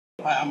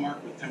Hi, I'm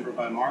Mark with Timber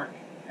by Mark,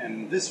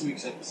 and this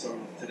week's episode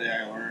of Today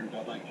I Learned,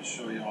 I'd like to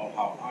show you all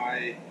how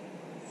I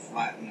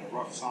flatten a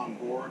rough sawn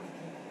board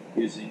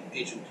using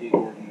H&T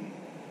Gordon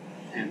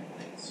hand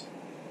plates.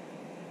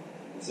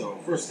 So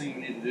first thing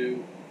we need to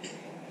do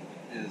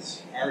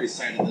is, I already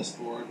sighted this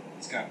board.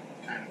 It's got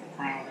kind of a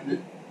crown in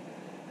it,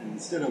 and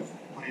instead of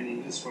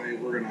planing this way,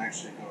 we're going to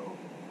actually go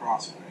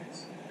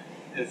crossways,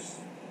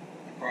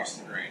 across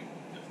the grain.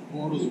 If the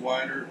board was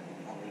wider,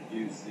 I would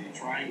use the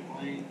trying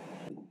plane.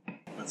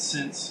 But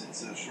since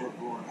it's a short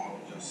board,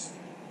 I'll just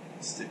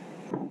stick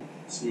with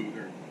the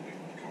smoother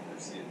that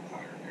covers the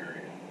entire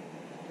area.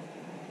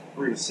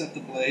 We're going to set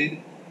the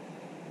blade,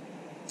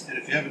 and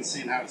if you haven't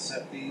seen how to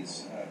set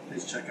these,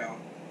 please check out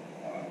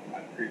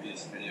my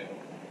previous video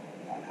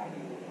on how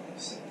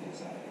to set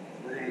these up.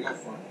 We're going to go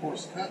for a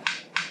coarse cut,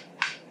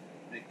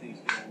 make things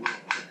go a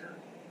little quicker.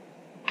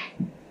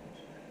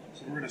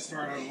 So we're going to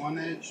start on one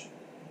edge.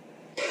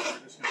 We're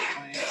just going to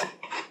plane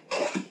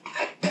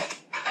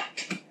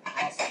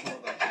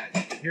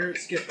hear it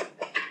skipping.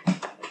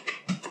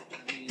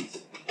 That means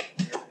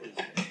there is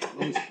a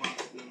low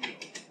spot in the middle.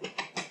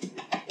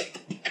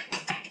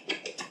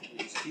 We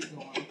just keep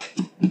going.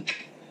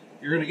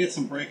 You're going to get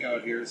some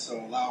breakout here, so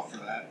allow for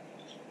that.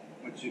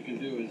 What you can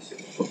do is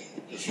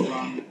just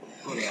run,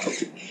 put a little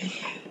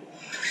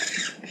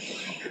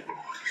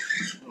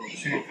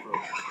chamfer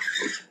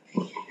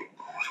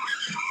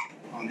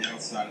on the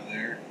outside of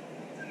there,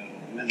 and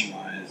it'll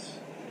minimize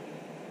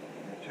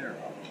your tear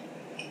off.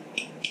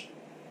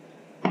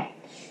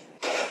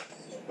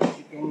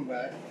 Going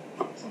back,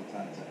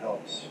 sometimes it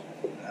helps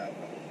to have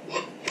a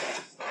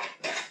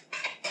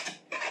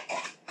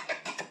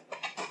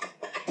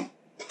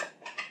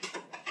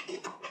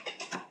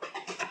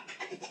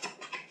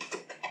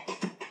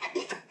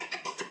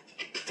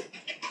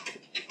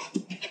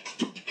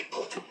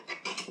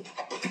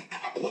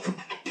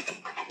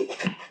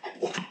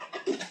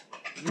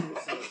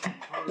stop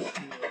there.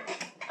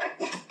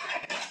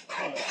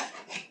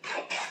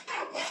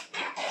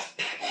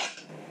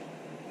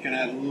 You can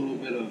add a little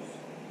bit of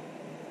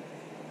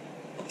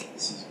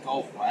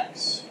Gulf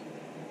wax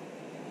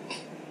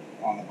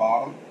on the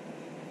bottom,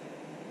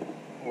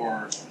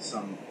 or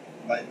some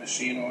light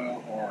machine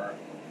oil, or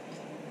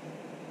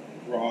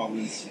raw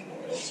linseed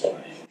oil. See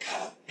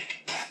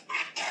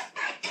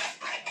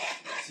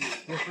the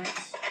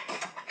difference?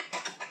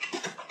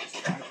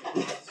 Just drive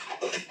across.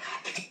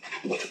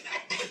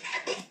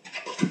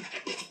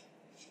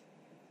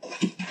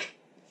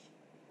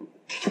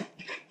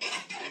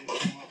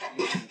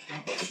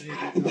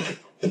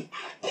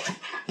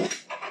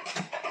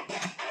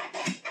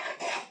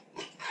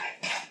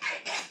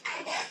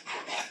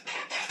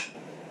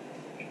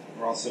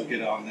 Or also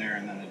get on there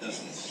and then it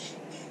doesn't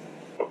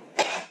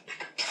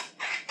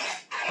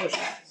push it.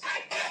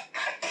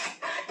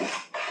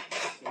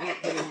 So we're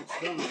pretty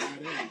much done on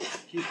that end.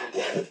 Keep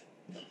it.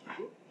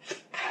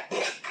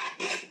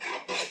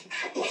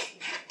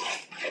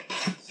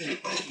 Same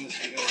thickness,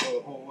 you gotta go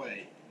the whole way.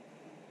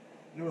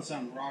 Notice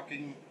I'm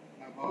rocking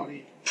my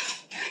body.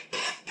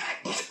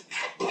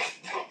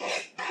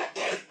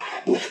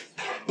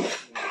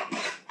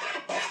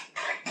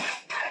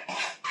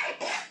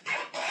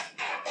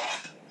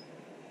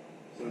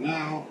 So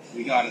now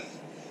we got it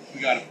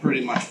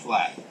pretty much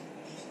flat.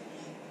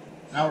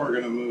 Now we're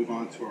going to move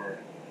on to our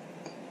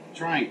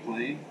trying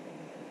plane.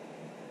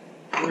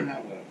 We're going to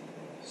have a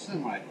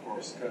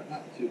semi-coarse cut,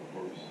 not too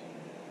coarse.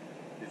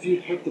 If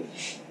you put the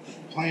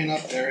plane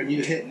up there and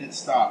you hit and it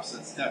stops,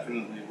 that's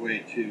definitely way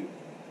too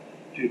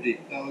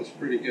deep. That looks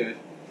pretty good.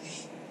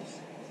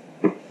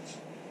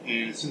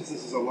 And since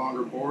this is a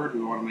longer board,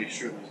 we want to make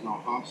sure there's no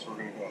humps. We're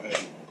going to go ahead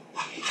and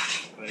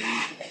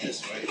plane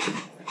this way.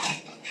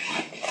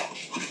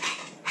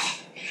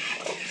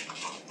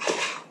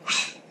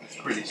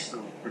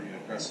 Still pretty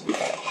aggressive.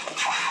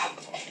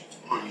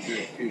 We're going to do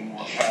a few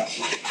more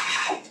passes.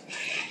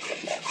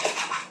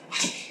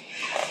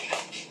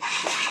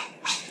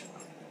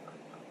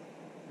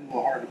 A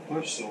little hard to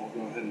push, so we'll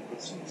go ahead and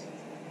put some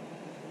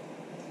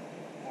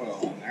oil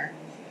in there.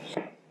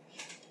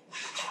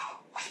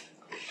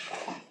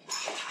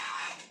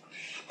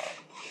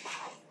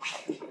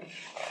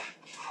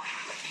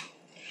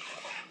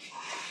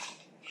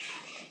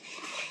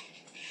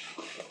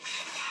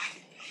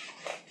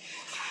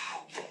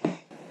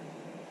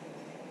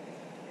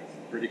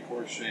 Pretty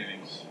coarse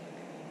shavings.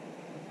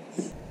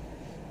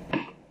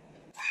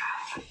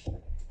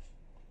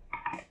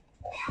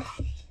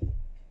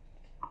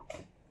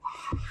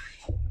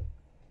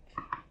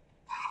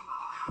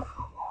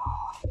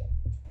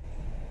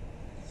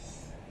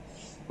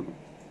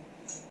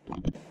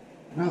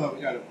 Now that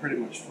we got it pretty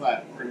much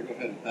flat, we're going to go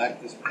ahead and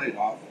back this plate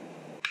off.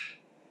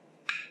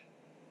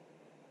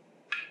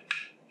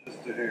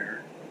 Just a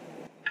hair.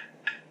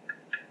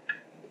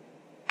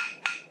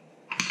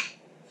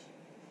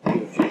 Do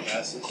a few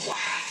passes.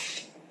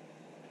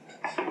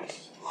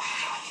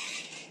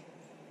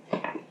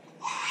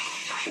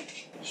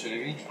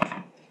 Shaving.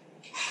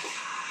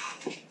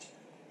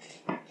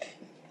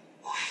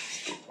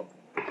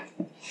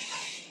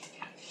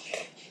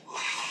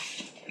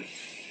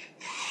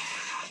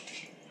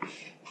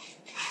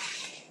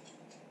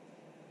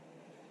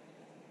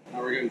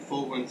 Now we're getting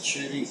full length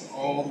shavings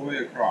all the way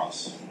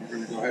across. We're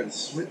going to go ahead and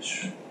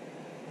switch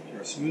to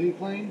our smoothing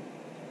plane.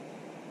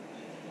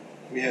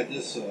 We had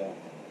this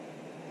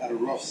at a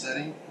rough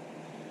setting.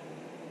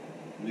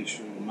 Make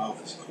sure the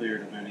mouth is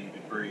cleared of any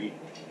debris.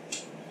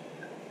 So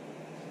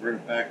we're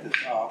going to back this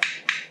off.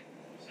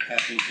 Just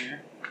tapping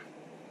here.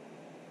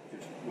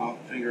 Get your mouth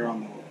finger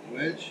on the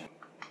wedge.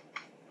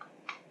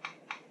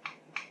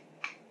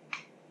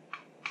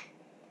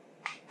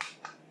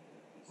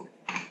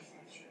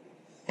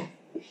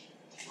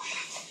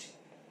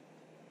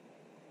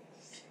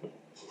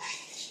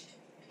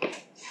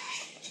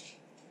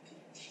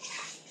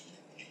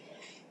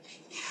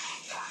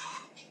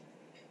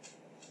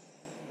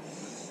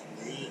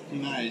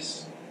 Pretty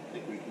nice. I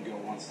think we can go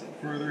one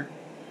step further.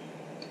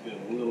 Get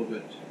a little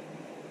bit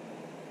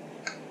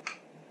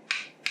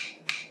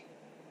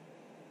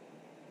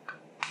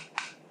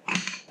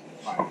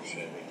finer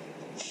shaving.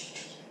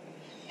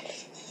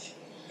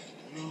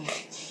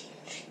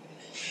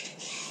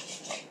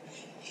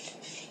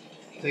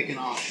 Taking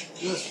off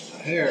just a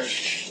hair,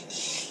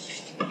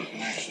 you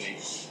can actually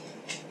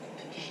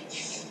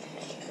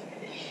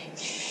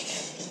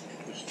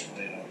push the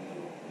blade out a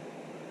little.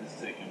 It's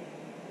taking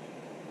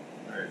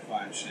very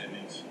fine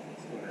shavings.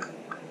 Let's go ahead.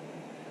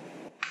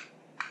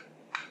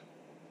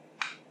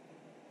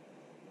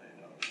 Blade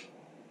out a little.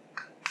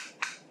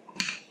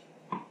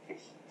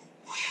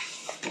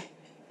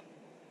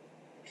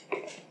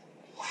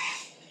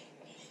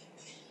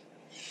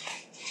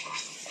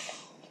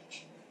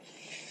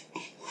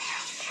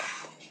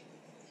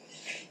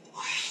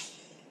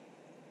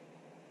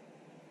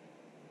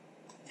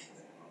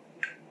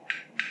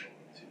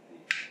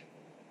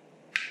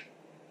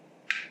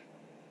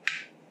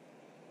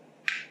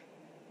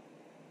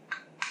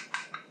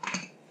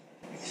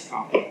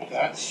 Compliment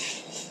that.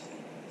 Just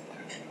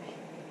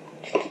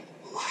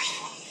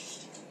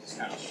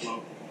kind of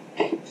float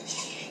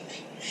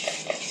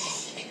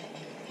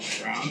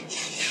around.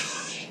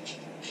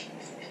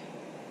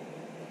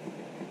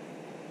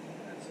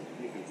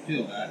 You can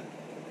feel that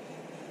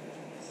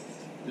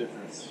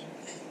difference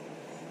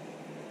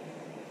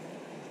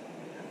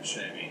in the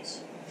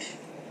shavings.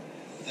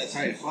 That's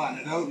how you flatten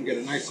it out and get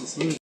it nice and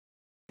smooth.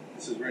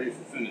 This is ready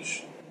for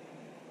finish.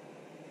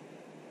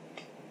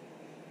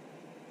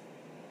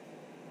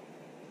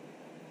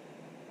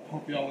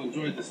 Hope you all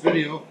enjoyed this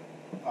video.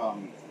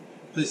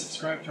 Please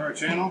subscribe to our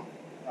channel.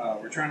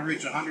 We're trying to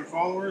reach 100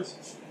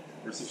 followers,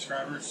 or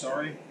subscribers,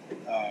 sorry.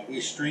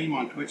 We stream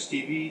on Twitch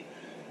TV,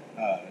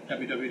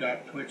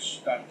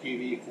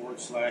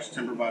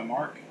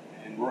 www.twitch.tv/TimberByMark,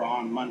 and we're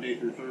on Monday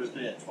through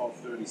Thursday at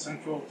 12:30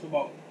 Central to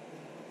about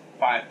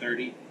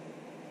 5:30,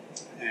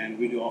 and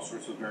we do all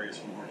sorts of various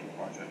woodworking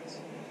projects.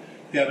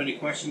 If you have any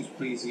questions,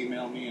 please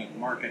email me at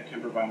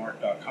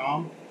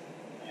mark@timberbymark.com,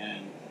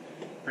 and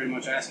pretty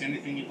much ask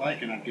anything you'd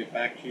like and I'll get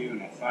back to you,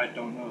 and if I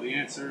don't know the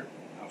answer,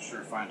 I'll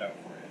sure find out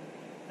for you.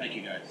 Thank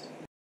you guys.